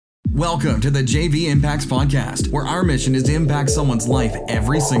Welcome to the JV Impacts Podcast, where our mission is to impact someone's life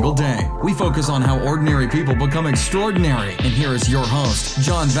every single day. We focus on how ordinary people become extraordinary. And here is your host,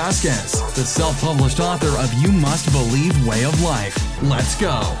 John Vasquez, the self-published author of You Must Believe Way of Life. Let's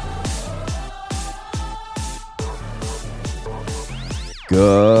go.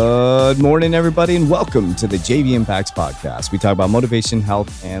 Good morning, everybody, and welcome to the JV Impacts Podcast. We talk about motivation,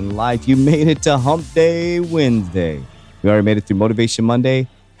 health, and life. You made it to Hump Day Wednesday. We already made it through Motivation Monday,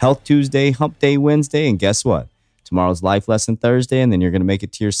 Health Tuesday, Hump Day Wednesday, and guess what? Tomorrow's Life Lesson Thursday, and then you're going to make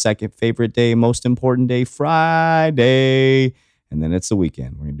it to your second favorite day, most important day, Friday, and then it's the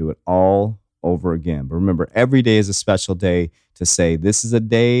weekend. We're going to do it all over again. But remember, every day is a special day to say, this is a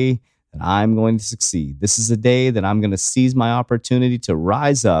day that I'm going to succeed. This is a day that I'm going to seize my opportunity to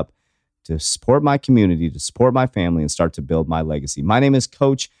rise up, to support my community, to support my family, and start to build my legacy. My name is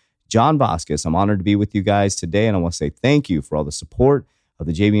Coach John Vasquez. I'm honored to be with you guys today, and I want to say thank you for all the support of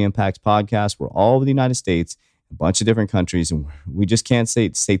the JV Impacts Podcast. We're all over the United States, a bunch of different countries, and we just can't say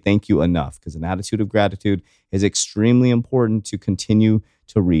thank you enough, because an attitude of gratitude is extremely important to continue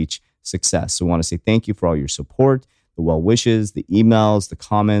to reach success. So I want to say thank you for all your support, the well wishes, the emails, the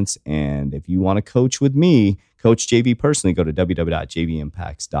comments, and if you want to coach with me, Coach JV personally, go to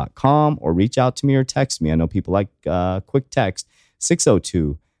www.jvimpacts.com or reach out to me or text me. I know people like quick text,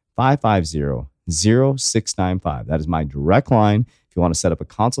 602-550-0695. That is my direct line if you want to set up a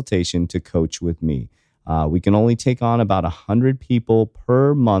consultation to coach with me. We can only take on about 100 people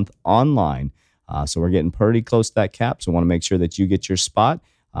per month online. So we're getting pretty close to that cap. So I want to make sure that you get your spot.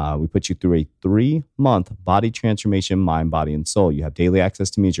 We put you through a 3-month body transformation, mind, body, and soul. You have daily access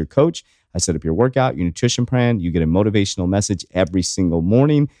to me as your coach. I set up your workout, your nutrition plan. You get a motivational message every single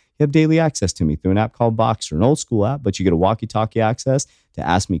morning. You have daily access to me through an app called Boxer, an old school app, but you get a walkie-talkie access to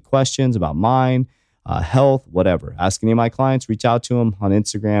ask me questions about mind, health, whatever. Ask any of my clients, reach out to them on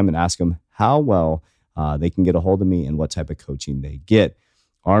Instagram and ask them how well they can get a hold of me and what type of coaching they get.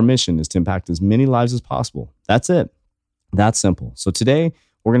 Our mission is to impact as many lives as possible. That's it. That's simple. So today,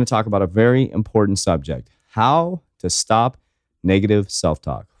 we're going to talk about a very important subject, how to stop negative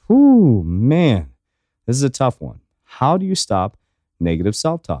self-talk. Whew, man, this is a tough one. How do you stop negative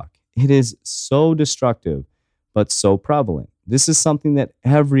self-talk? It is so destructive, but so prevalent. This is something that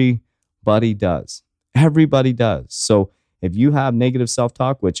everybody does. Everybody does. So if you have negative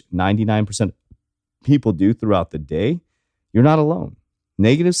self-talk, which 99% of people do throughout the day, you're not alone.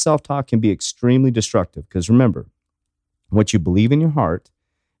 Negative self-talk can be extremely destructive because remember, what you believe in your heart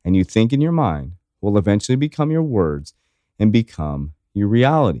and you think in your mind will eventually become your words and become your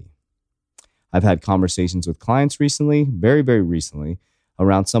reality. I've had conversations with clients recently, very, very recently,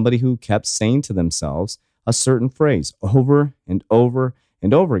 around somebody who kept saying to themselves a certain phrase over and over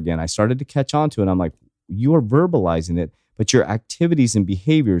and over again. I started to catch on to it. I'm like, you are verbalizing it, but your activities and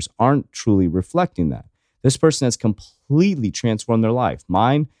behaviors aren't truly reflecting that. This person has completely transformed their life,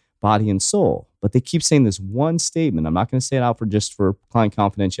 mind, body, and soul. But they keep saying this one statement. I'm not going to say it out for client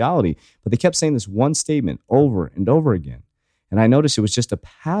confidentiality, but they kept saying this one statement over and over again. And I noticed it was just a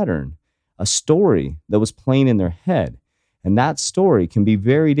pattern, a story that was playing in their head. And that story can be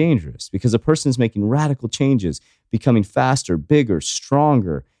very dangerous because a person is making radical changes, becoming faster, bigger,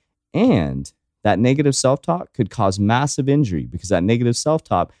 stronger. And that negative self-talk could cause massive injury because that negative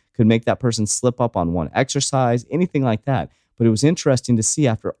self-talk could make that person slip up on one exercise, anything like that. But it was interesting to see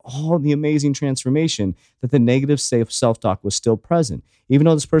after all the amazing transformation that the negative self-talk was still present. Even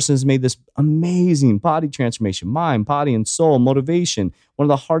though this person has made this amazing body transformation, mind, body, and soul, motivation, one of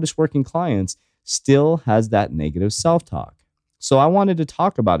the hardest working clients still has that negative self-talk. So I wanted to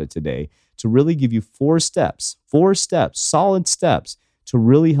talk about it today to really give you 4 steps, solid steps to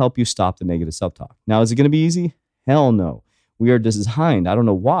really help you stop the negative self-talk. Now, is it going to be easy? Hell no. We are designed, I don't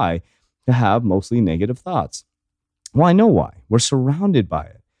know why, to have mostly negative thoughts. Well, I know why. We're surrounded by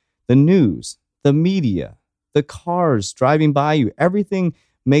it. The news, the media, the cars driving by you, everything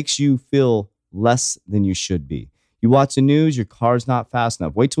makes you feel less than you should be. You watch the news, your car's not fast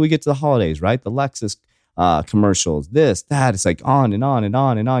enough. Wait till we get to the holidays, right? The Lexus commercials, this, that. It's like on and on and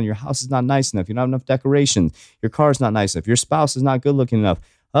on and on. Your house is not nice enough. You don't have enough decorations. Your car's not nice enough. Your spouse is not good looking enough.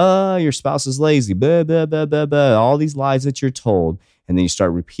 Your spouse is lazy. Blah, blah, blah, blah, blah. All these lies that you're told. And then you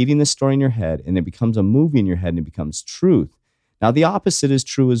start repeating this story in your head, and it becomes a movie in your head, and it becomes truth. Now, the opposite is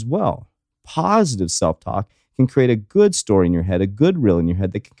true as well. Positive self-talk can create a good story in your head, a good reel in your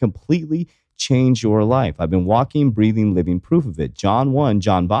head that can completely change your life. I've been walking, breathing, living proof of it. John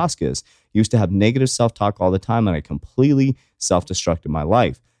Vasquez, used to have negative self-talk all the time, and I completely self-destructed my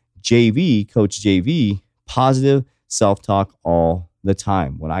life. Coach JV, positive self-talk all the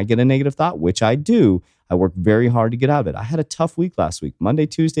time. When I get a negative thought, which I do, I worked very hard to get out of it. I had a tough week last week. Monday,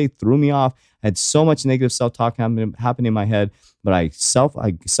 Tuesday threw me off. I had so much negative self-talk happening in my head, but I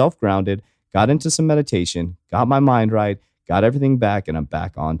self-grounded, got into some meditation, got my mind right, got everything back, and I'm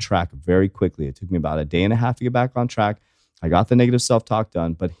back on track very quickly. It took me about a day and a half to get back on track. I got the negative self-talk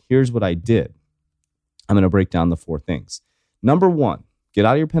done, but here's what I did. I'm going to break down the 4 things. Number 1, get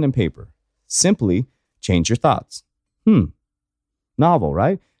out of your pen and paper. Simply change your thoughts. Novel,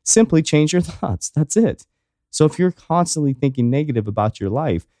 right? Simply change your thoughts. That's it. So if you're constantly thinking negative about your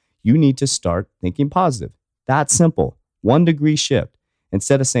life, you need to start thinking positive. That's simple. 1 degree shift.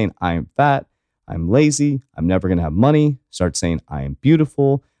 Instead of saying, I am fat, I'm lazy, I'm never going to have money, start saying, I am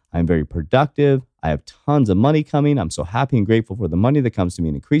beautiful, I'm very productive, I have tons of money coming, I'm so happy and grateful for the money that comes to me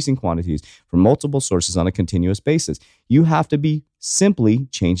in increasing quantities from multiple sources on a continuous basis. You have to be simply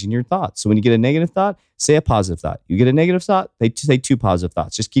changing your thoughts. So when you get a negative thought, say a positive thought. You get a negative thought, they say 2 positive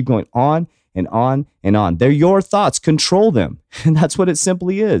thoughts. Just keep going on and on and on. They're your thoughts. Control them. And that's what it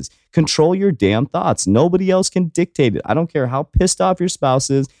simply is. Control your damn thoughts. Nobody else can dictate it. I don't care how pissed off your spouse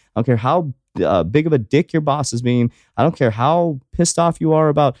is. I don't care how big of a dick your boss is being. I don't care how pissed off you are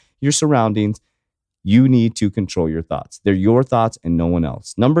about your surroundings. You need to control your thoughts. They're your thoughts and no one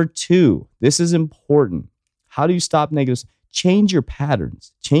else. Number 2, this is important. How do you stop negatives? Change your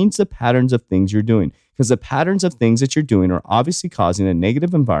patterns. Change the patterns of things you're doing, because the patterns of things that you're doing are obviously causing a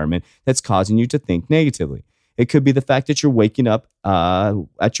negative environment that's causing you to think negatively. It could be the fact that you're waking up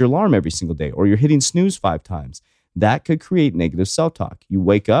at your alarm every single day, or you're hitting snooze 5 times. That could create negative self-talk. You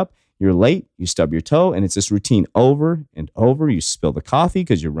wake up, you're late, you stub your toe, and it's this routine over and over. You spill the coffee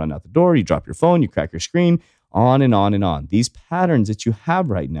because you run out the door, you drop your phone, you crack your screen, on and on and on. These patterns that you have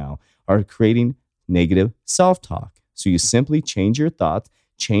right now are creating negative self-talk. So you simply change your thoughts,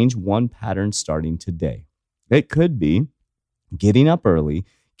 change 1 pattern starting today. It could be getting up early,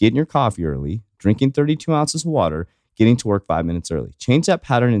 getting your coffee early, drinking 32 ounces of water, getting to work 5 minutes early. Change that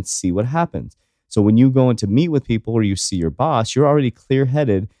pattern and see what happens. So when you go in to meet with people or you see your boss, you're already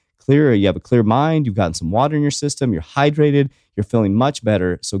clear-headed, you have a clear mind, you've gotten some water in your system, you're hydrated, you're feeling much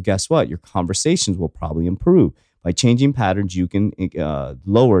better. So guess what? Your conversations will probably improve. By changing patterns, you can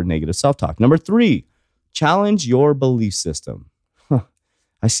lower negative self-talk. Number 3, challenge your belief system.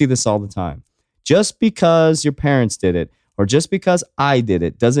 I see this all the time. Just because your parents did it or just because I did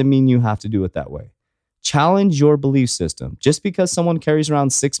it doesn't mean you have to do it that way. Challenge your belief system. Just because someone carries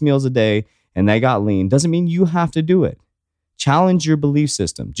around 6 meals a day and they got lean doesn't mean you have to do it. Challenge your belief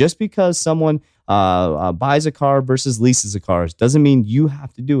system. Just because someone buys a car versus leases a car doesn't mean you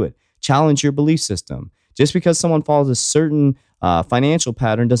have to do it. Challenge your belief system. Just because someone follows a certain financial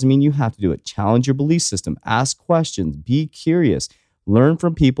pattern doesn't mean you have to do it. Challenge your belief system. Ask questions. Be curious. Learn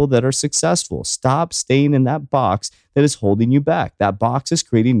from people that are successful. Stop staying in that box that is holding you back. That box is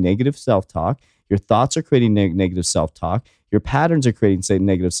creating negative self-talk. Your thoughts are creating negative self-talk. Your patterns are creating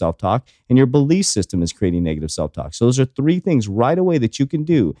negative self-talk. And your belief system is creating negative self-talk. So those are 3 things right away that you can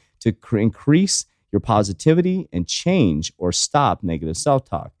do to increase your positivity and change or stop negative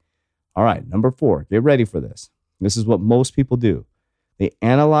self-talk. All right, number 4, get ready for this. This is what most people do. They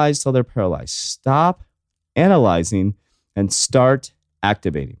analyze till they're paralyzed. Stop analyzing and start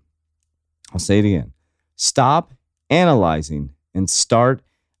activating. I'll say it again. Stop analyzing and start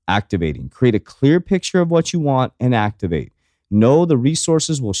activating. Create a clear picture of what you want and activate. Know the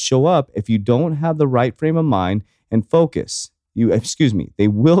resources will show up if you don't have the right frame of mind and focus. They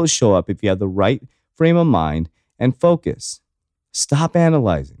will show up if you have the right frame of mind and focus. Stop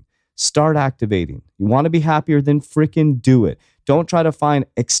analyzing. Start activating. You want to be happier, then freaking do it. Don't try to find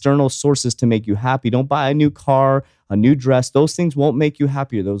external sources to make you happy. Don't buy a new car, a new dress. Those things won't make you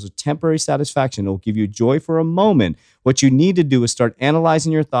happier. Those are temporary satisfaction. It will give you joy for a moment. What you need to do is start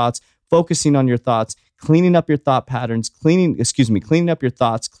analyzing your thoughts, focusing on your thoughts, cleaning up your thought patterns, cleaning up your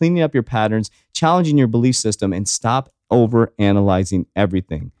thoughts, cleaning up your patterns, challenging your belief system, and stop over analyzing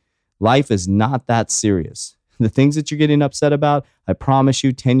everything. Life is not that serious. The things that you're getting upset about, I promise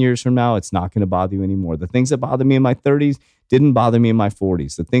you 10 years from now, it's not going to bother you anymore. The things that bothered me in my 30s didn't bother me in my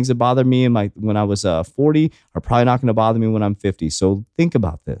 40s. The things that bothered me when I was 40 are probably not going to bother me when I'm 50. So think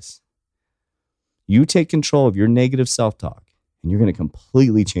about this. You take control of your negative self-talk and you're going to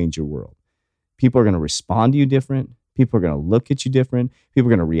completely change your world. People are going to respond to you different. People are going to look at you different. People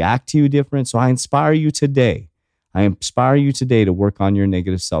are going to react to you different. So I inspire you today to work on your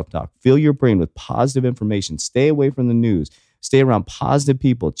negative self-talk. Fill your brain with positive information. Stay away from the news. Stay around positive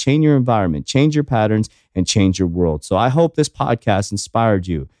people. Change your environment. Change your patterns and change your world. So I hope this podcast inspired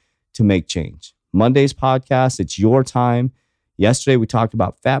you to make change. Monday's podcast, it's your time. Yesterday we talked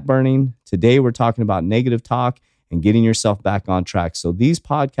about fat burning. Today we're talking about negative talk and getting yourself back on track. So these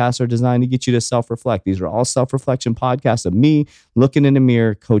podcasts are designed to get you to self-reflect. These are all self-reflection podcasts of me looking in the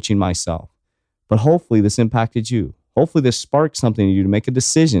mirror, coaching myself. But hopefully this impacted you. Hopefully this sparked something in you to make a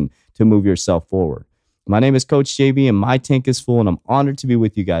decision to move yourself forward. My name is Coach JV, and my tank is full, and I'm honored to be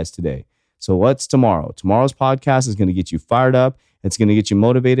with you guys today. So what's tomorrow? Tomorrow's podcast is going to get you fired up. It's going to get you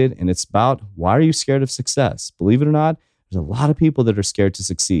motivated, and it's about, why are you scared of success? Believe it or not, there's a lot of people that are scared to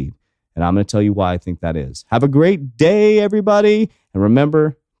succeed. And I'm going to tell you why I think that is. Have a great day, everybody. And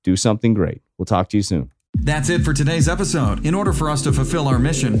remember, do something great. We'll talk to you soon. That's it for today's episode. In order for us to fulfill our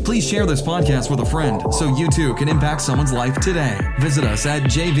mission, please share this podcast with a friend so you too can impact someone's life today. Visit us at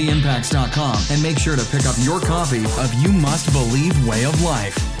jvimpacts.com and make sure to pick up your copy of You Must Believe Way of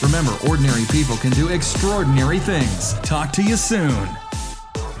Life. Remember, ordinary people can do extraordinary things. Talk to you soon.